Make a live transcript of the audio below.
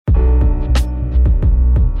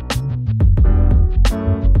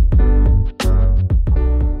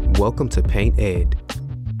Welcome to Paint Ed.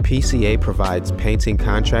 PCA provides painting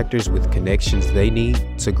contractors with connections they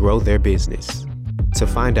need to grow their business. To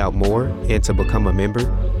find out more and to become a member,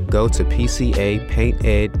 go to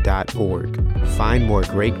pcapainted.org. Find more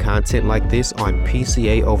great content like this on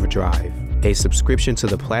PCA Overdrive. A subscription to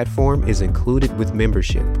the platform is included with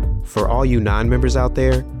membership. For all you non-members out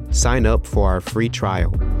there, sign up for our free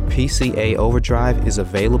trial. PCA Overdrive is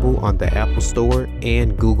available on the Apple Store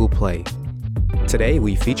and Google Play. Today,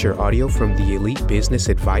 we feature audio from the Elite Business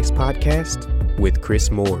Advice Podcast with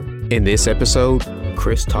Chris Moore. In this episode,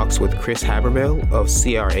 Chris talks with Chris Habermel of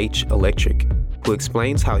CRH Electric, who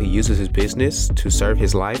explains how he uses his business to serve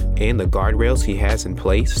his life and the guardrails he has in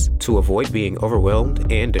place to avoid being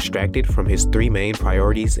overwhelmed and distracted from his three main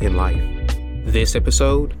priorities in life. This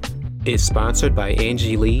episode is sponsored by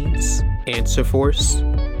Angie Leads, AnswerForce,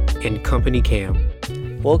 and Company Cam.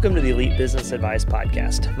 Welcome to the Elite Business Advice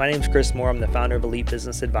Podcast. My name is Chris Moore. I'm the founder of Elite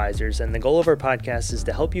Business Advisors, and the goal of our podcast is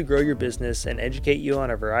to help you grow your business and educate you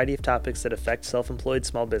on a variety of topics that affect self-employed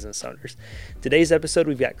small business owners. Today's episode,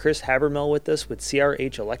 we've got Chris Habermel with us with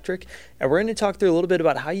CRH Electric, and we're going to talk through a little bit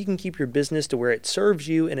about how you can keep your business to where it serves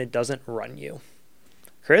you and it doesn't run you.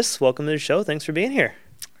 Chris, welcome to the show. Thanks for being here.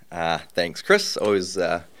 Thanks, Chris. Always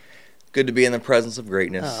good to be in the presence of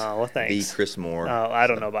greatness. Oh, well, thanks. The Chris Moore. Oh, I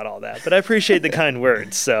don't know about all that, but I appreciate the kind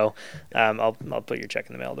words. So I'll put your check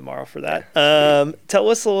in the mail tomorrow for that. Tell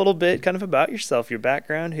us a little bit kind of about yourself, your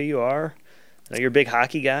background, who you are. I know you're a big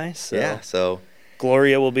hockey guy. So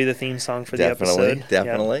Gloria will be the theme song for the episode.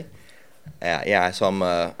 Definitely. So I'm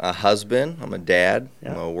a husband. I'm a dad.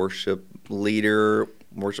 I'm a worship leader,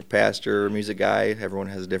 worship pastor, music guy. Everyone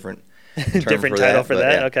has a different term different title for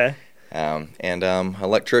that. Okay. And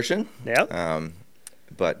electrician. Yep.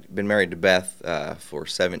 But been married to Beth for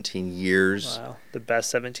 17 years. Wow, the best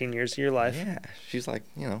 17 years of your life. Yeah, she's like,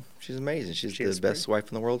 she's amazing. She's the best wife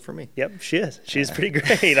in the world for me. Yep, she is. She's pretty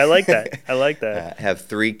great. I like that. Have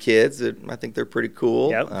 3 kids. I think they're pretty cool.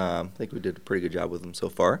 Yep. I think we did a pretty good job with them so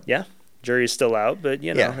far. Yeah, jury's still out, but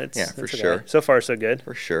it's for okay. sure. So far, so good.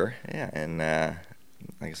 For sure. Yeah, and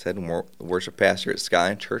like I said, worship pastor at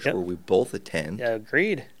Skyline Church, where we both attend. Yeah,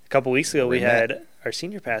 agreed. A couple weeks ago, we had our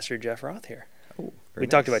senior pastor, Jeff Roth, here. Oh, we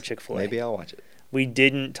talked about Chick-fil-A. Maybe I'll watch it. We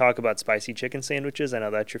didn't talk about spicy chicken sandwiches. I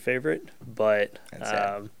know that's your favorite, but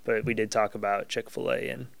we did talk about Chick-fil-A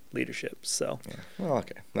and leadership. So, well,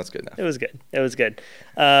 okay, that's good enough. It was good.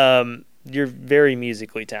 You're very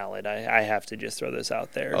musically talented. I have to just throw this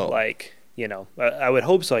out there. Oh. I would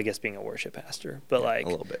hope so. I guess being a worship pastor, but a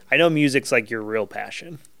little bit. I know music's like your real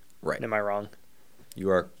passion. Right? Am I wrong? You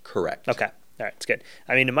are correct. Okay. All right, it's good.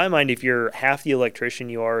 I mean, in my mind, if you're half the electrician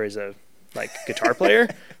you are as a guitar player,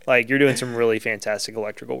 you're doing some really fantastic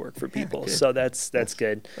electrical work for people. Yeah, so that's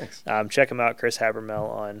good. Thanks. Check him out, Chris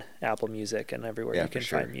Habermel, on Apple Music and everywhere you can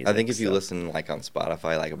find music. I think if you listen on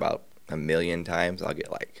Spotify about 1 million times, I'll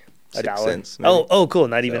get $6 $1. Maybe. Oh, cool.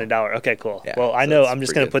 Not even $1. Okay, cool. Yeah, well, I so know it's I'm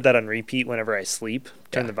just pretty going to good. put that on repeat whenever I sleep.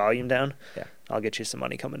 Turn the volume down. Yeah. I'll get you some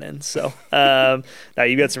money coming in. So now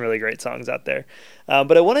you've got some really great songs out there.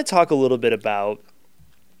 But I want to talk a little bit about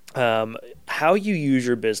how you use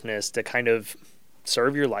your business to kind of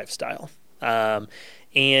serve your lifestyle. And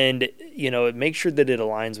make sure that it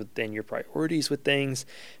aligns within your priorities with things,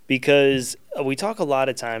 because we talk a lot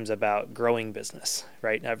of times about growing business,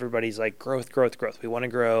 right? Everybody's like growth. We want to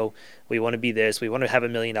grow. We want to be this. We want to have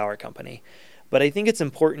 $1 million company. But I think it's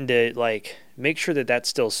important to make sure that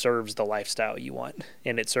still serves the lifestyle you want,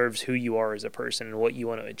 and it serves who you are as a person and what you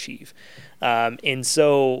want to achieve. And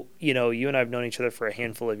so, you and I have known each other for a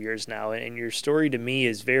handful of years now, and your story to me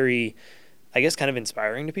is very, I guess, kind of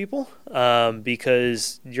inspiring to people,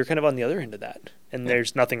 because you're kind of on the other end of that. And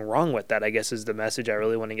there's nothing wrong with that, I guess, is the message I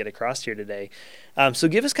really want to get across here today. So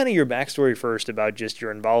give us kind of your backstory first about just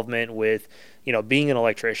your involvement with, being an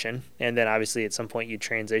electrician. And then obviously at some point you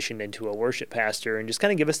transitioned into a worship pastor, and just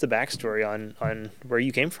kind of give us the backstory on where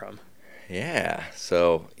you came from. Yeah.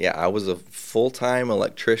 So, I was a full-time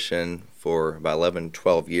electrician for about 11,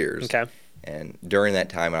 12 years. Okay. And during that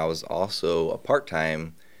time, I was also a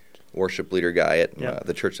part-time worship leader guy at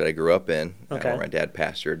the church that I grew up in, where my dad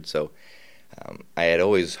pastored. So I had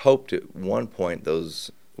always hoped at one point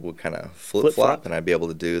those would kind of flip-flop, and I'd be able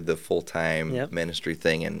to do the full-time ministry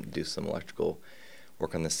thing and do some electrical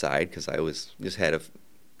work on the side, because I was just had a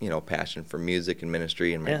passion for music and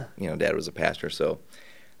ministry, and my dad was a pastor. So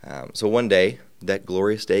one day, that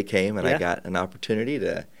glorious day came, and I got an opportunity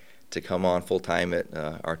to come on full-time at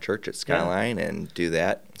our church at Skyline and do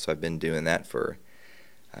that. So I've been doing that for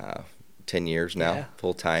 10 years now,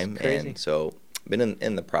 full-time. And so been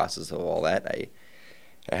in the process of all that.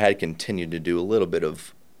 I had continued to do a little bit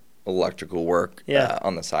of electrical work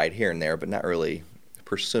on the side here and there, but not really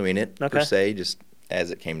pursuing it per se. Just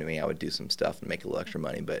as it came to me, I would do some stuff and make a little extra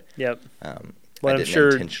money. But well, I I'm sure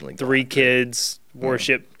intentionally 3 kids,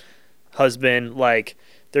 worship, husband, like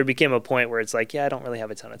there became a point where it's like, I don't really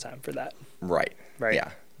have a ton of time for that. Right.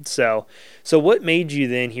 Yeah. So what made you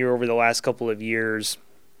then here over the last couple of years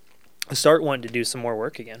start wanting to do some more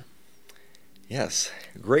work again? Yes.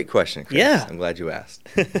 Great question, Chris. Yeah. I'm glad you asked.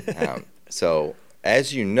 So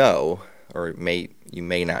as you know, or you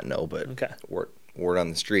may not know, but word on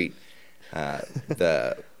the street,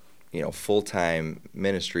 the full-time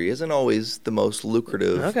ministry isn't always the most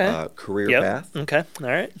lucrative career path. Okay. All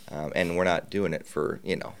right. And we're not doing it for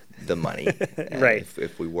the money. Right.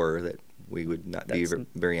 If we were, that we would not be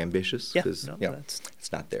very ambitious because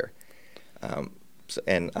it's not there.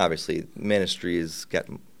 And obviously, ministry is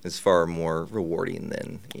far more rewarding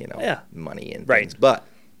than money and things. But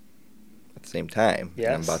at the same time,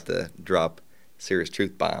 I'm about to drop a serious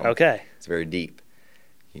truth bomb. Okay. It's very deep.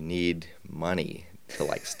 You need money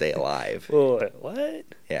to stay alive. What?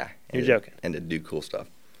 Yeah. You're joking. And to do cool stuff.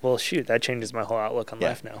 Well, shoot, that changes my whole outlook on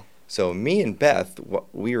life now. So me and Beth,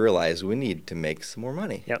 we realized we need to make some more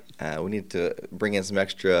money. Yep. We need to bring in some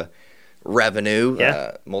extra revenue,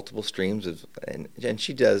 multiple streams of, and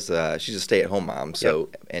she does. She's a stay-at-home mom,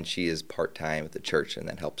 and she is part-time at the church, and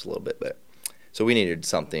that helps a little bit. But so we needed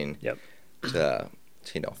something to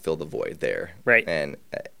fill the void there. Right. And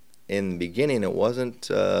in the beginning, it wasn't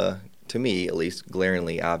to me at least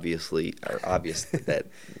glaringly obvious that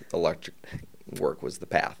electric work was the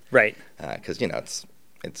path. Right. Because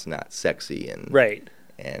it's not sexy and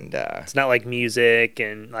and it's not like music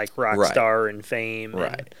and like rock star and fame.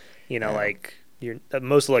 Right. And, like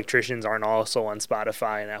most electricians aren't also on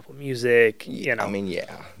Spotify and Apple Music. I mean,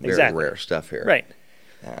 very rare stuff here. Right.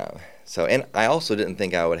 So, and I also didn't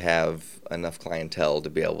think I would have enough clientele to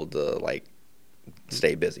be able to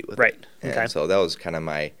stay busy with it. Okay. So that was kind of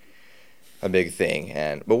a big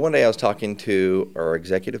thing. But one day I was talking to our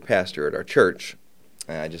executive pastor at our church,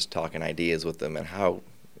 just talking ideas with them and how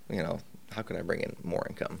can I bring in more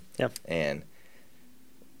income? Yeah. And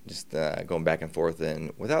just going back and forth,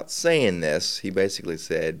 and without saying this, he basically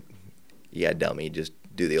said, "Yeah, dummy, just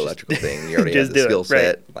do the electrical thing. You already have the skill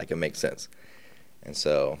set. It makes sense." And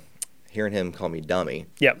so, hearing him call me dummy,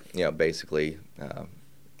 basically, I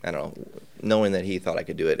don't know, knowing that he thought I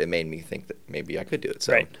could do it, it made me think that maybe I could do it.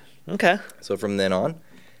 So, Okay. So from then on,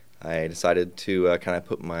 I decided to kind of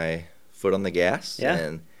put my foot on the gas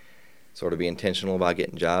and sort of be intentional about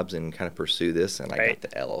getting jobs and kind of pursue this. And I got the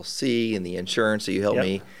LLC and the insurance, so you helped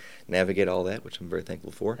me navigate all that, which I'm very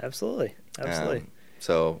thankful for. Absolutely.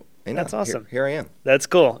 So that's awesome. Here I am. That's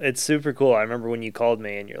cool. It's super cool. I remember when you called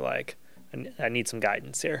me and you're like, I need some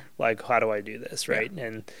guidance here. Like, how do I do this, right? Yeah.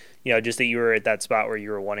 And, just that you were at that spot where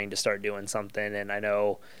you were wanting to start doing something. And I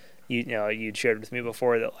know, you'd shared with me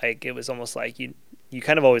before that, it was almost like you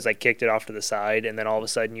kind of always, kicked it off to the side. And then all of a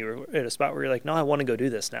sudden you were at a spot where you're like, no, I want to go do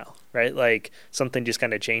this now, right? Something just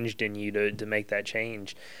kind of changed in you to make that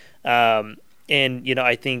change. And,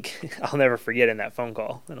 I think I'll never forget in that phone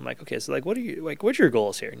call. And I'm like, okay, so what's your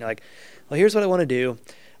goals here? And you're like, well, here's what I want to do,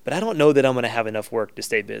 but I don't know that I'm going to have enough work to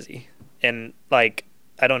stay busy. And I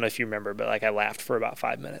don't know if you remember, but I laughed for about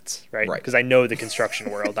 5 minutes, right? Because I know the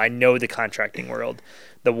construction world. I know the contracting world.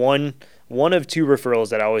 The one of 2 referrals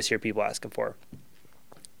that I always hear people asking for.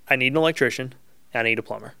 I need an electrician and I need a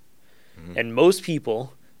plumber. Mm-hmm. And most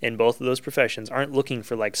people in both of those professions aren't looking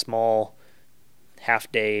for small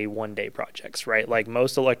half-day, one-day projects, right?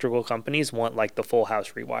 Most electrical companies want the full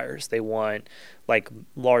house rewires. They want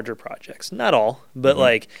larger projects. Not all,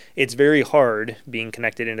 but it's very hard being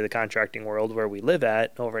connected into the contracting world where we live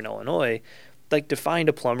at over in Illinois, to find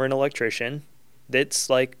a plumber and electrician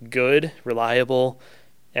that's good, reliable,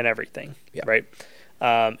 and everything, right?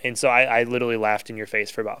 And so I literally laughed in your face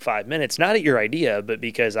for about 5 minutes, not at your idea, but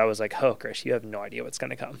because I was like, oh, Chris, you have no idea what's going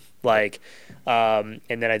to come. And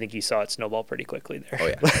then I think you saw it snowball pretty quickly there. Oh,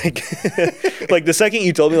 yeah. The second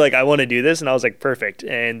you told me, I want to do this, and I was like, perfect.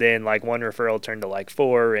 And then, one referral turned to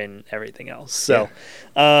 4 and everything else. So,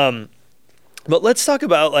 but let's talk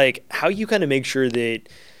about, how you kind of make sure that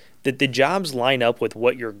the jobs line up with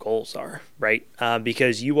what your goals are, right?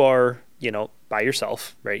 Because you are, by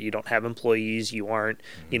yourself, right? You don't have employees. You aren't,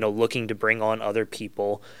 looking to bring on other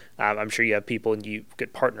people. I'm sure you have people you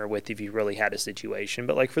could partner with if you really had a situation.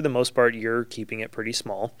 But for the most part, you're keeping it pretty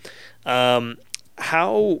small.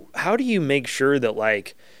 How do you make sure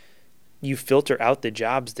that you filter out the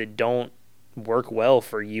jobs that don't work well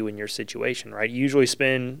for you in your situation, right? You usually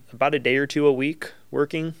spend about a day or 2 a week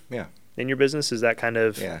working in your business. Is that kind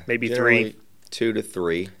of maybe generally 3? 2 to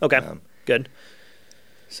 3. Okay, good.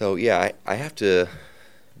 So yeah, I have to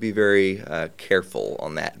be very careful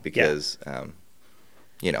on that because in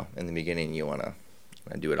the beginning you want to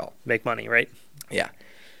do it all, make money, right? Yeah,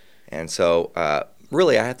 and so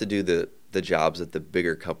really I have to do the jobs that the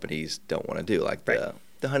bigger companies don't want to do, like the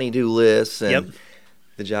honey-do lists and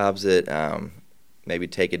the jobs that maybe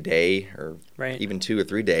take a day or even 2 or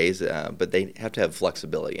 3 days, but they have to have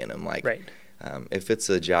flexibility in them. Like if it's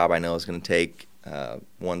a job I know is going to take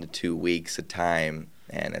 1 to 2 weeks of time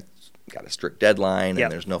and it's got a strict deadline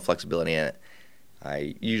and there's no flexibility in it,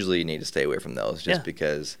 I usually need to stay away from those just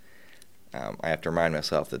because I have to remind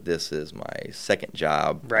myself that this is my second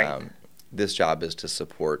job. This job is to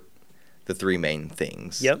support the 3 main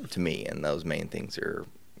things to me, and those main things are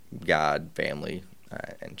God, family,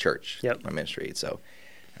 and church, my ministry. So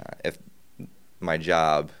if my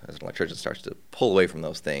job as an electrician starts to pull away from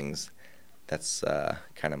those things, that's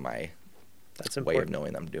kind of my way of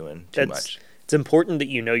knowing I'm doing too much. It's important that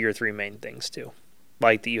you know your 3 main things too,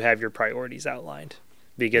 like that you have your priorities outlined,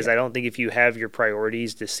 because I don't think if you have your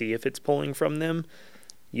priorities to see if it's pulling from them,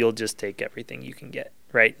 you'll just take everything you can get,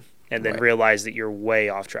 right? And then realize that you're way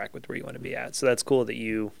off track with where you want to be at. So that's cool that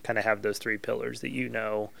you kind of have those 3 pillars that you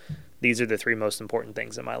know these are the 3 most important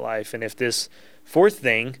things in my life. And if this 4th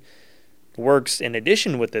thing works in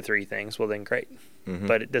addition with the 3 things, well then great.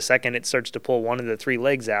 But the second it starts to pull one of the 3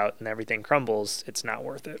 legs out and everything crumbles, it's not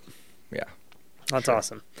worth it. Yeah. That's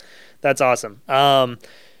awesome. That's awesome.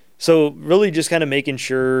 So really just kind of making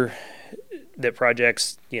sure that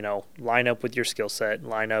projects, line up with your skill set,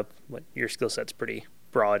 your skill set's pretty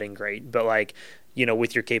broad and great, but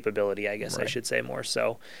with your capability, I guess I should say more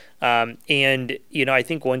so. And, I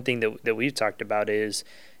think one thing that we've talked about is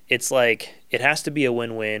it's it has to be a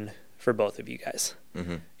win-win for both of you guys.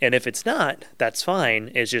 And if it's not, that's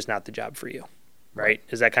fine. It's just not the job for you, right?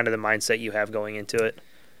 Is that kind of the mindset you have going into it?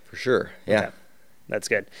 For sure. Yeah. Okay. That's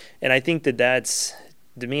good. And I think that's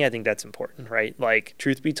important, right?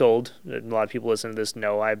 Truth be told, a lot of people listen to this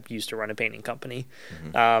know I used to run a painting company,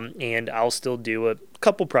 and I'll still do a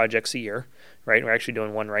couple projects a year, right? We're actually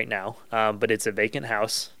doing one right now, but it's a vacant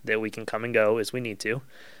house that we can come and go as we need to,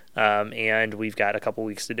 and we've got a couple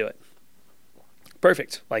weeks to do it.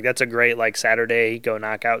 Perfect. That's a great Saturday, go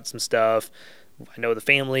knock out some stuff. I know the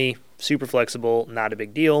family, super flexible, not a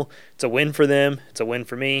big deal. It's a win for them. It's a win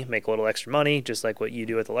for me. Make a little extra money, just like what you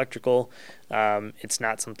do with electrical. It's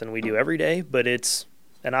not something we do every day, but it's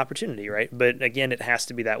an opportunity, right? But again, it has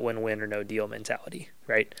to be that win-win or no deal mentality,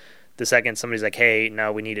 right? The second somebody's like, hey,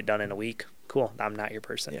 no, we need it done in a week. Cool. I'm not your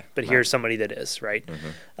person. But here's somebody that is, right?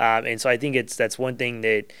 And so I think that's one thing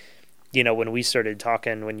that, when we started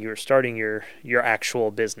talking, when you were starting your actual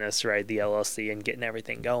business, right, the LLC and getting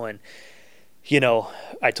everything going,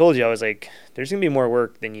 I told you, I was like, there's going to be more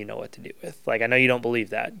work than you know what to do with. I know you don't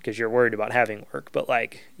believe that because you're worried about having work, but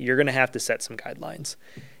you're going to have to set some guidelines.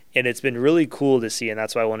 And it's been really cool to see. And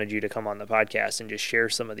that's why I wanted you to come on the podcast and just share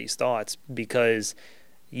some of these thoughts, because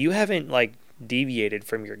you haven't deviated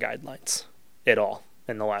from your guidelines at all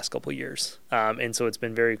in the last couple of years. And so it's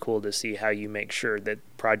been very cool to see how you make sure that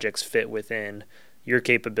projects fit within your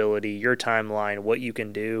capability, your timeline, what you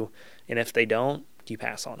can do. And if they don't, you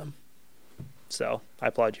pass on them. So I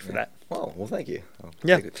applaud you for that. Well, thank you.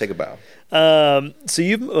 Take a bow. So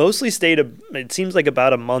you've mostly stayed, it seems like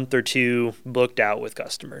about a month or 2 booked out with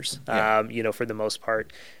customers, for the most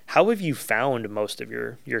part. How have you found most of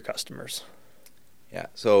your customers? Yeah.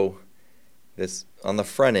 So this on the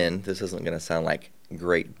front end, this isn't going to sound like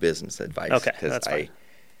great business advice. Okay, that's fine.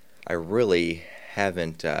 I really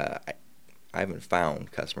haven't, I haven't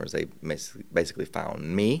found customers. They basically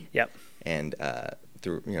found me. Yep. And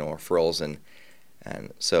through referrals and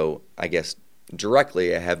so I guess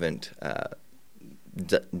directly I haven't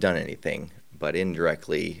done anything, but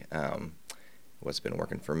indirectly what's been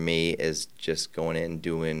working for me is just going in,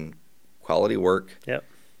 doing quality work,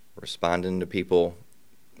 responding to people,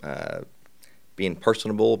 being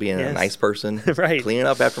personable, being a nice person, cleaning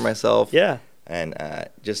up after myself, and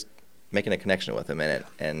just making a connection with them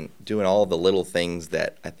and doing all the little things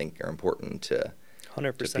that I think are important to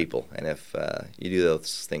 100%. People. And if you do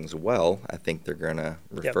those things well, I think they're going to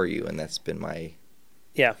refer you, and that's been my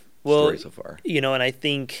story so far. And I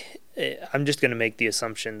think I'm just going to make the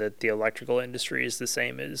assumption that the electrical industry is the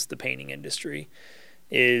same as the painting industry.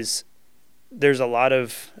 There's a lot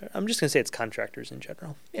of, I'm just going to say it's contractors in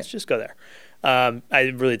general. Let's just go there.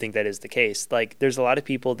 I really think that is the case. There's a lot of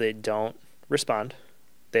people that don't respond.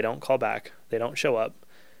 They don't call back. They don't show up.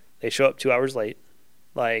 They show up 2 hours late.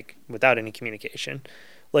 Without any communication.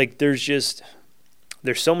 There's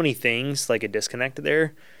so many things, a disconnect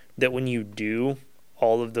there, that when you do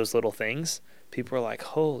all of those little things, people are like,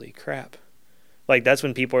 holy crap. Like that's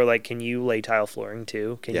when people are like, can you lay tile flooring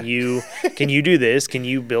too? Can you do this? Can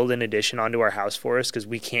you build an addition onto our house for us? Because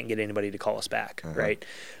we can't get anybody to call us back, right?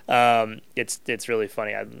 It's really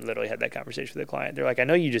funny. I literally had that conversation with a client. They're like, I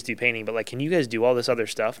know you just do painting, but like, can you guys do all this other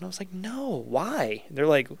stuff? And I was like, no, why? They're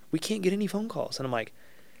like, we can't get any phone calls. And I'm like,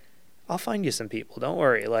 I'll find you some people. Don't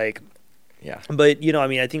worry. Like, yeah. But, you know, I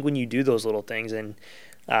mean, I think when you do those little things and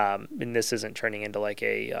this isn't turning into like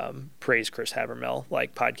a praise Chris Habermel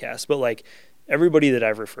like podcast, but like everybody that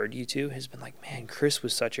I've referred you to has been like, man, Chris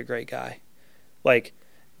was such a great guy. Like,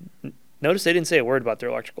 notice they didn't say a word about their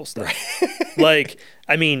electrical stuff. Right. Like,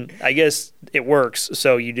 I mean, I guess it works,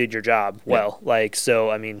 so you did your job well. Yeah. Like, so,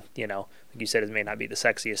 I mean, you know, like you said, it may not be the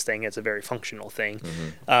sexiest thing. It's a very functional thing.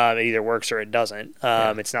 Mm-hmm. It either works or it doesn't.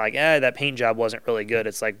 It's not like, that paint job wasn't really good.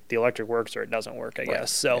 It's like the electric works or it doesn't work, I guess.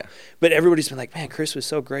 So, but everybody's been like, man, Chris was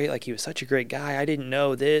so great. Like, he was such a great guy. I didn't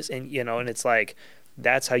know this. And, you know, and it's like,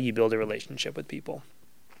 that's how you build a relationship with people.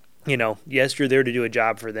 You know, yes, you're there to do a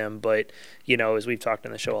job for them, but, you know, as we've talked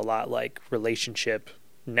on the show a lot, like relationship,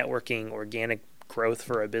 networking, organic growth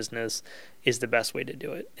for a business is the best way to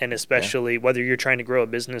do it. And especially whether you're trying to grow a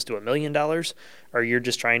business to $1 million or you're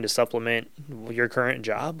just trying to supplement your current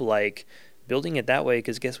job, like building it that way,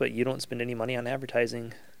 because guess what? You don't spend any money on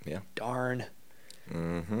advertising. Yeah. Darn.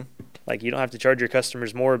 Mm-hmm. Like, you don't have to charge your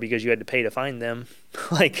customers more because you had to pay to find them.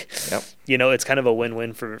 Like, you know, it's kind of a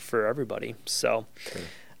win-win for everybody. So,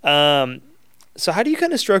 so how do you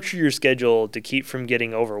kind of structure your schedule to keep from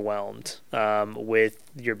getting overwhelmed with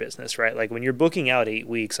your business, right? Like when you're booking out 8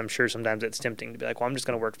 weeks, I'm sure sometimes it's tempting to be like, well, I'm just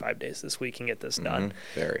going to work 5 days this week and get this done.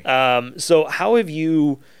 Very. So how have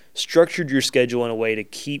you structured your schedule in a way to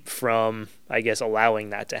keep from, I guess, allowing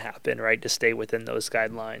that to happen, right? To stay within those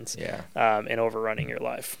guidelines and overrunning your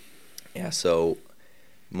life. Yeah, so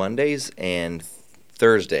Mondays and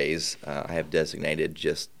Thursdays I have designated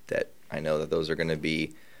just that I know that those are going to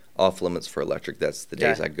be off limits for electric. That's the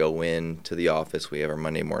days I go in to the office. We have our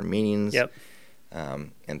Monday morning meetings. Yep.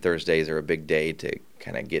 And Thursdays are a big day to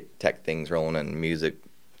kind of get tech things rolling and music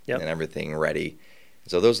and everything ready.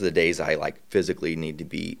 So those are the days I like physically need to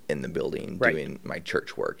be in the building doing my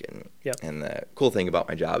church work. And the cool thing about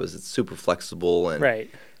my job is it's super flexible and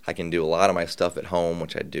I can do a lot of my stuff at home,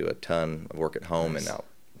 which I do a ton of work at home, and I'll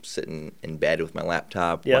sitting in bed with my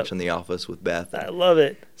laptop watching The Office with Beth. I love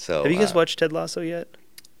it. So have you guys watched Ted Lasso yet?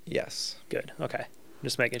 Yes. Good. Okay.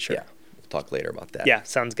 Just making sure. Yeah. We'll talk later about that. Yeah.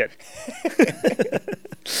 Sounds good.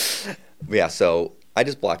 Yeah. So I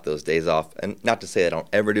just block those days off. And not to say I don't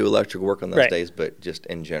ever do electrical work on those days, but just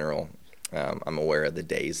in general, I'm aware of the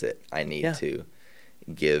days that I need to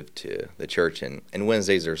give to the church. And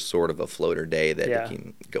Wednesdays are sort of a floater day that it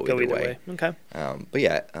can go either way. Okay.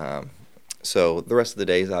 But so the rest of the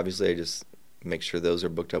days, obviously, I just make sure those are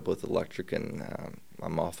booked up with electric, and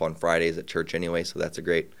I'm off on Fridays at church anyway, so that's a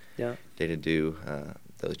great day to do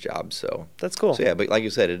those jobs. So that's cool. So but like you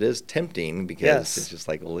said, it is tempting because it's just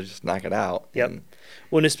like, well, let's just knock it out. Yep.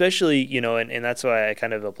 Well, and especially, you know, and that's why I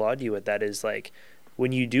kind of applaud you with that is like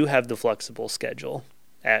when you do have the flexible schedule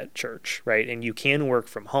at church, right, and you can work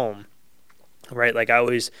from home. Right, like I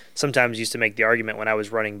always sometimes used to make the argument when I was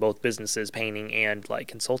running both businesses, painting and like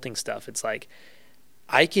consulting stuff. It's like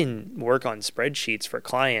I can work on spreadsheets for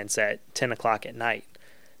clients at 10 o'clock at night.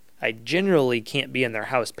 I generally can't be in their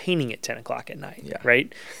house painting at 10 o'clock at night,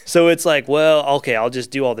 right? So it's like, well, okay, I'll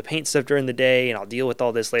just do all the paint stuff during the day and I'll deal with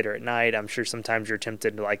all this later at night. I'm sure sometimes you're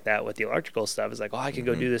tempted to like that with the electrical stuff. It's like, oh, I could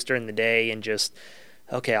go do this during the day and just,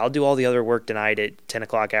 okay, I'll do all the other work tonight at 10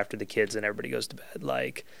 o'clock after the kids and everybody goes to bed.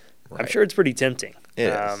 Like, I'm sure it's pretty tempting.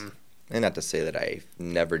 It is. And not to say that I've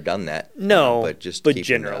never done that. No, but just keeping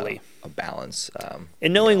generally a balance.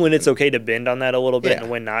 And knowing when it's okay to bend on that a little bit and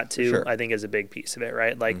when not to, I think is a big piece of it,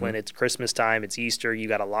 right? Like when it's Christmas time, it's Easter, you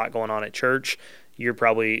got a lot going on at church, you're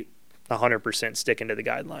probably 100% sticking to the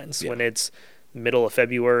guidelines. When it's middle of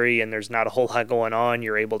February and there's not a whole lot going on,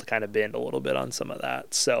 you're able to kind of bend a little bit on some of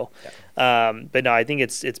that. So, but no, I think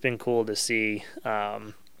it's been cool to see,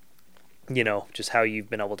 you know, just how you've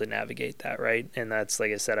been able to navigate that, right? And that's,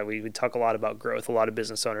 like I said, we talk a lot about growth. A lot of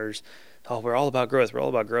business owners, we're all about growth. We're all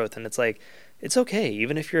about growth. And it's like, it's okay.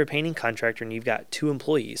 Even if you're a painting contractor and you've got 2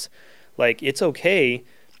 employees, like it's okay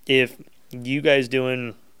if you guys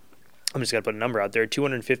doing, I'm just going to put a number out there,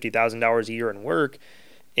 $250,000 a year in work,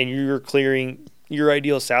 and you're clearing your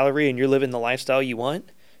ideal salary and you're living the lifestyle you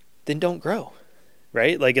want, then don't grow.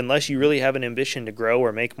 right? Like, unless you really have an ambition to grow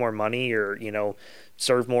or make more money or,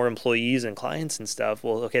 serve more employees and clients and stuff,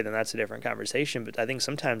 well, okay, then that's a different conversation. But I think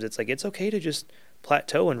sometimes it's like, it's okay to just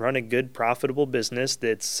plateau and run a good, profitable business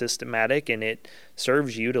that's systematic and it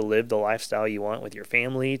serves you to live the lifestyle you want with your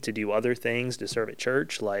family, to do other things, to serve at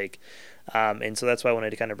church. And so that's why I wanted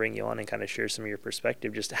to kind of bring you on and kind of share some of your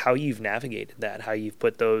perspective, just how you've navigated that, how you've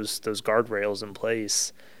put those guardrails in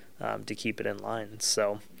place to keep it in line.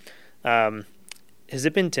 So, has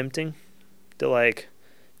it been tempting to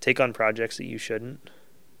take on projects that you shouldn't?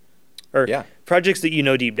 Or projects that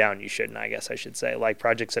deep down you shouldn't, I guess I should say, like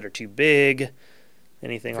projects that are too big,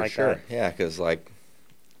 anything like that? Yeah, because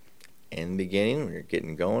in the beginning, when you're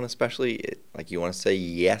getting going, especially, you want to say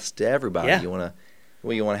yes to everybody. Yeah. You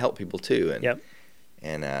want to help people too, and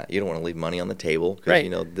you don't want to leave money on the table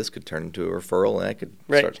because this could turn into a referral and that could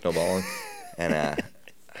start snowballing. And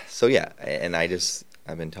and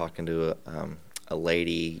I've been talking to a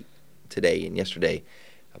lady today and yesterday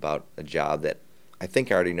about a job that I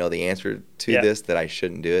think I already know the answer to this, that I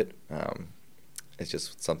shouldn't do it. It's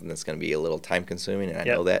just something that's going to be a little time consuming, and I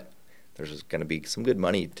know that there's going to be some good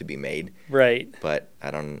money to be made. Right. But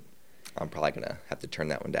I'm probably going to have to turn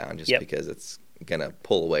that one down just because it's going to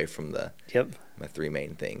pull away from my three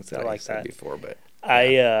main things that I said before. But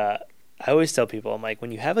I always tell people, I'm like,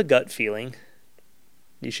 when you have a gut feeling,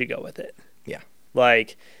 you should go with it. Yeah.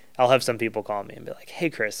 I'll have some people call me and be like, hey,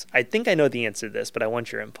 Chris, I think I know the answer to this, but I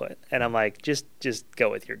want your input. And I'm like, just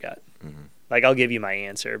go with your gut. Mm-hmm. I'll give you my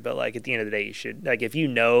answer, but at the end of the day, you should, if you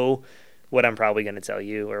know what I'm probably going to tell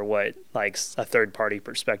you or what a third party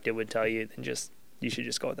perspective would tell you, then you should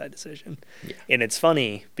just go with that decision. Yeah. And it's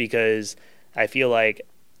funny because I feel like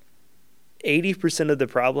 80% of the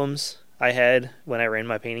problems I had when I ran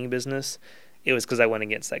my painting business, it was because I went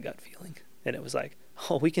against that gut feeling. And it was like,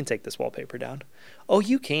 oh, we can take this wallpaper down. Oh,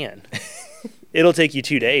 you can. It'll take you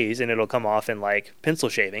 2 days and it'll come off in pencil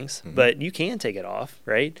shavings, but you can take it off,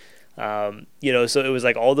 right? So it was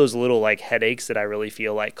all those little headaches that I really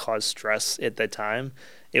feel caused stress at the time.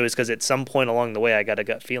 It was because at some point along the way, I got a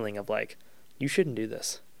gut feeling of you shouldn't do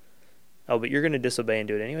this. Oh, but you're going to disobey and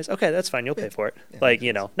do it anyways. Okay, that's fine. You'll pay for it.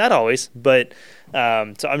 Yeah, not always, but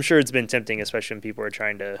so I'm sure it's been tempting, especially when people are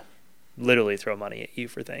trying to literally throw money at you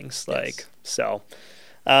for things. So.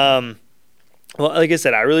 Well, like I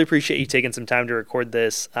said, I really appreciate you taking some time to record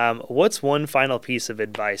this. What's one final piece of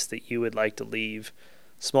advice that you would like to leave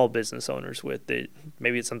small business owners with? That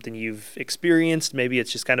maybe it's something you've experienced, maybe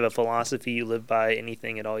it's just kind of a philosophy you live by,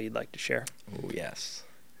 anything at all you'd like to share? Oh, yes.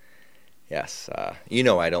 Yes.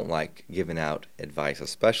 I don't like giving out advice,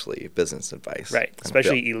 especially business advice. Right.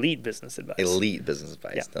 Especially elite business advice. Elite business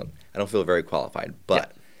advice. Yeah. I don't feel very qualified,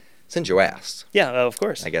 but since you asked. Yeah, of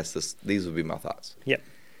course. I guess these would be my thoughts. Yep.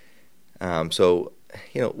 So,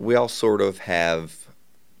 we all sort of have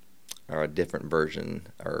a different version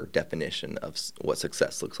or definition of what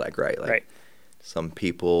success looks like, right? Right. Some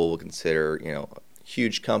people will consider, a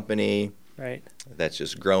huge company. Right. That's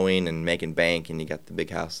just growing and making bank, and you got the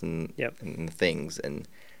big house and the things, and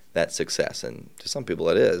that's success. And to some people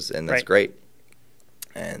it is, and that's great.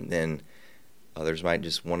 And then others might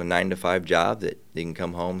just want a 9-to-5 job that you can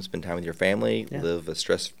come home, spend time with your family, live a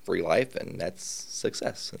stress-free life, and that's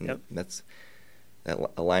success. And that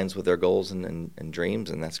aligns with their goals and dreams,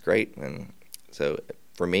 and that's great. And so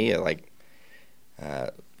for me,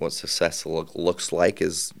 what success looks like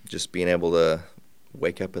is just being able to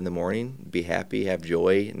wake up in the morning, be happy, have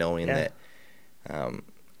joy, knowing that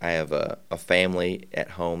I have a family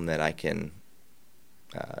at home that I can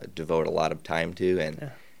devote a lot of time to,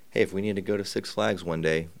 and hey, if we need to go to Six Flags one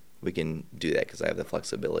day, we can do that because I have the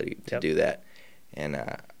flexibility to do that. And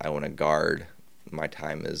I want to guard my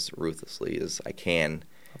time as ruthlessly as I can.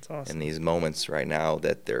 That's awesome. In these moments right now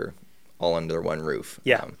that they're all under one roof.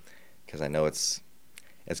 Yeah. Because I know it's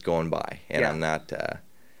going by, and I'm not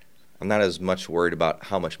as much worried about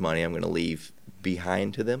how much money I'm going to leave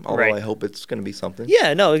behind to them. Although I hope it's going to be something.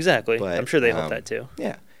 Yeah. No. Exactly. But, I'm sure they hope that too.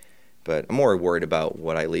 Yeah. But I'm more worried about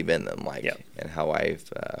what I leave in them, and how I've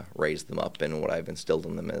raised them up and what I've instilled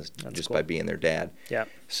in them by being their dad. Yeah.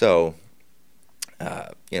 So,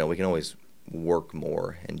 we can always work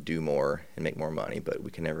more and do more and make more money, but we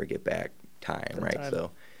can never get back time, right?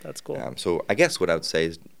 So that's cool. So I guess what I would say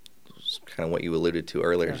is kind of what you alluded to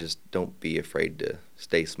earlier. Just don't be afraid to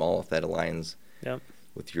stay small if that aligns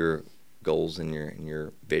with your goals and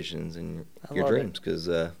your visions and your dreams, because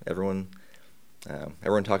everyone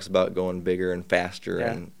talks about going bigger and faster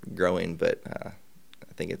and growing, but I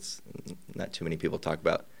think it's not too many people talk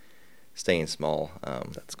about staying small.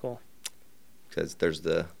 That's cool. Because there's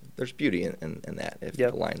beauty in that if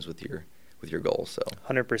it aligns with with your goals. So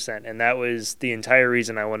 100%. And that was the entire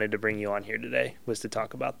reason I wanted to bring you on here today, was to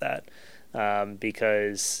talk about that.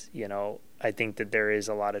 Because, I think that there is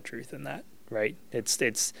a lot of truth in that, right?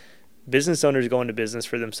 It's business owners go into business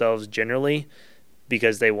for themselves generally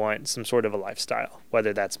because they want some sort of a lifestyle,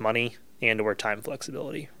 whether that's money and or time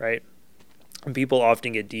flexibility, right? And people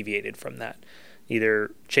often get deviated from that,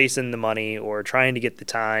 either chasing the money or trying to get the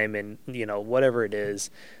time and, whatever it is.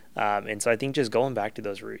 And so I think just going back to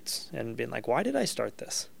those roots and being like, why did I start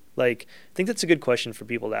this? Like, I think that's a good question for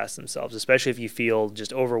people to ask themselves, especially if you feel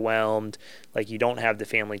just overwhelmed, like you don't have the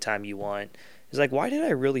family time you want. It's like, why did I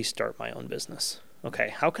really start my own business? Okay,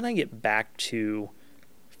 how can I get back to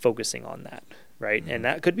focusing on that, right? Mm-hmm. And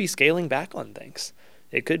that could be scaling back on things.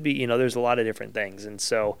 It could be, there's a lot of different things. And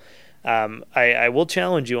so I will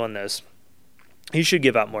challenge you on this. You should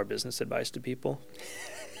give out more business advice to people.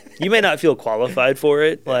 You may not feel qualified for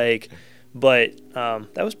it, but that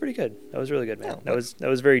was pretty good. That was really good, man. That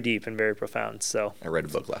was very deep and very profound. So I read a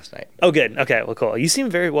book last night. Oh, good. Okay, well, cool. You seem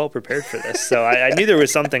very well prepared for this, so I knew there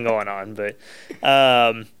was something going on. But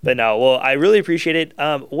no. Well, I really appreciate it.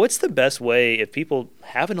 What's the best way if people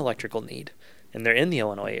have an electrical need and they're in the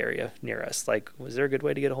Illinois area near us? Like, was there a good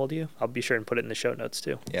way to get a hold of you? I'll be sure and put it in the show notes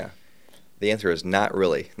too. Yeah. The answer is not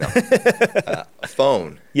really. No.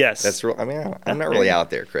 Phone. Yes. That's real. I mean, I'm not really out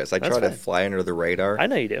there, Chris. I try to fly under the radar. I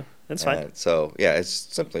know you do. That's fine. So, yeah, it's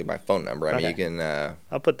simply my phone number. I mean, you can...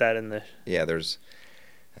 I'll put that in the... Yeah, there's...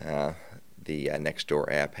 the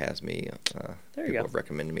Nextdoor app has me. There you go. Have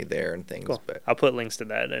recommended me there and things. Cool. But I'll put links to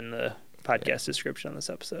that in the podcast description on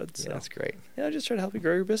this episode. So. Yeah, that's great. Yeah, just try to help you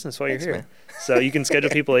grow your business while Thanks, you're here. Man. So you can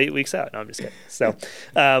schedule people 8 weeks out. No, I'm just kidding. So,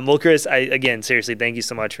 well, Chris, again, seriously, thank you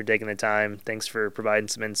so much for taking the time. Thanks for providing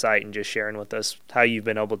some insight and just sharing with us how you've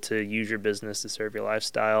been able to use your business to serve your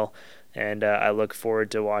lifestyle. And I look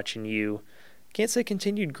forward to watching you, can't say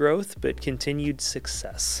continued growth, but continued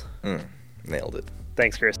success. Nailed it.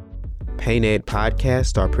 Thanks, Chris. Paint Ed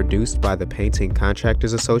podcasts are produced by the Painting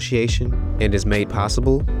Contractors Association and is made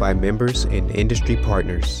possible by members and industry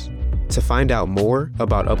partners. To find out more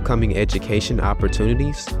about upcoming education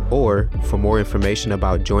opportunities or for more information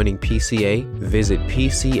about joining PCA, visit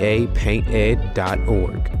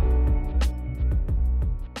pcapainted.org.